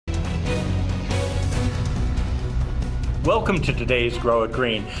Welcome to today's Grow It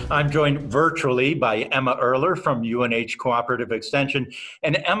Green. I'm joined virtually by Emma Erler from UNH Cooperative Extension.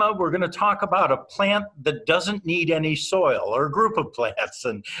 And Emma, we're going to talk about a plant that doesn't need any soil, or a group of plants.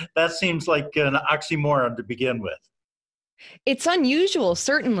 And that seems like an oxymoron to begin with. It's unusual,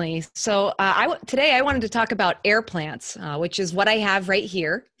 certainly. So today I wanted to talk about air plants, which is what I have right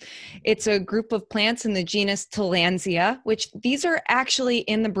here. It's a group of plants in the genus Tillandsia, which these are actually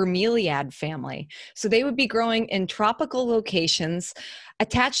in the bromeliad family. So they would be growing in tropical locations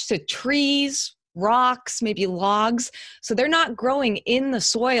attached to trees, rocks, maybe logs. So they're not growing in the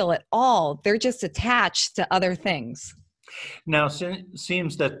soil at all. They're just attached to other things. Now, it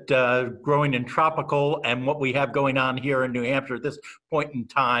seems that growing in tropical and what we have going on here in New Hampshire at this point in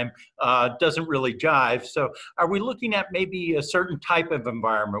time doesn't really jive. So are we looking at maybe a certain type of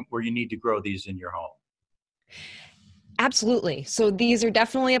environment where you need to grow these in your home? Absolutely. So these are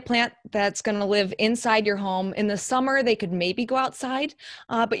definitely a plant that's going to live inside your home. In the summer, they could maybe go outside,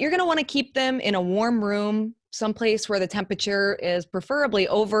 but you're going to want to keep them in a warm room, someplace where the temperature is preferably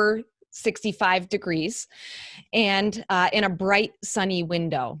over 65 degrees and in a bright sunny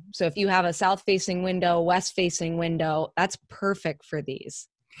window. So if you have a south facing window, west facing window, that's perfect for these.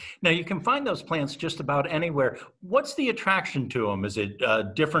 Now you can find those plants just about anywhere. What's the attraction to them? Is it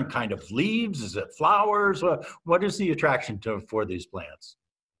different kind of leaves? Is it flowers? What is the attraction for these plants?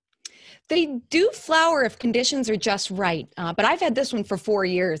 They do flower if conditions are just right, but I've had this one for 4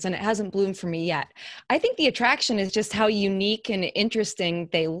 years and it hasn't bloomed for me yet. I think the attraction is just how unique and interesting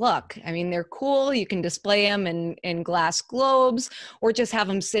they look. I mean, they're cool. You can display them in glass globes or just have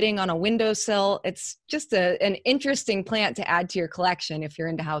them sitting on a windowsill. It's just an interesting plant to add to your collection if you're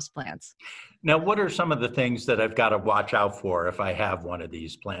into houseplants. Now, what are some of the things that I've got to watch out for if I have one of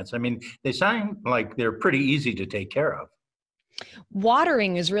these plants? I mean, they sound like they're pretty easy to take care of.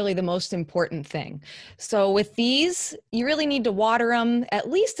 Watering is really the most important thing. So with these, you really need to water them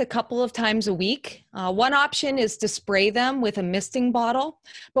at least a couple of times a week. One option is to spray them with a misting bottle.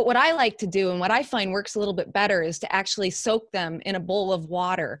 But what I like to do and what I find works a little bit better is to actually soak them in a bowl of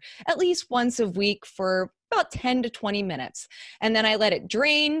water at least once a week for about 10 to 20 minutes. And then I let it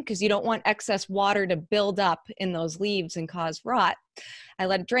drain because you don't want excess water to build up in those leaves and cause rot. I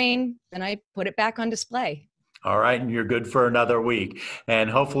let it drain and I put it back on display. All right, and you're good for another week. And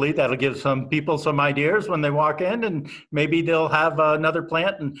hopefully that'll give some people some ideas when they walk in, and maybe they'll have another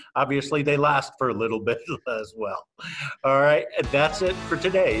plant, and obviously they last for a little bit as well. All right, that's it for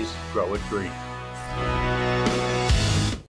today's Grow It Green.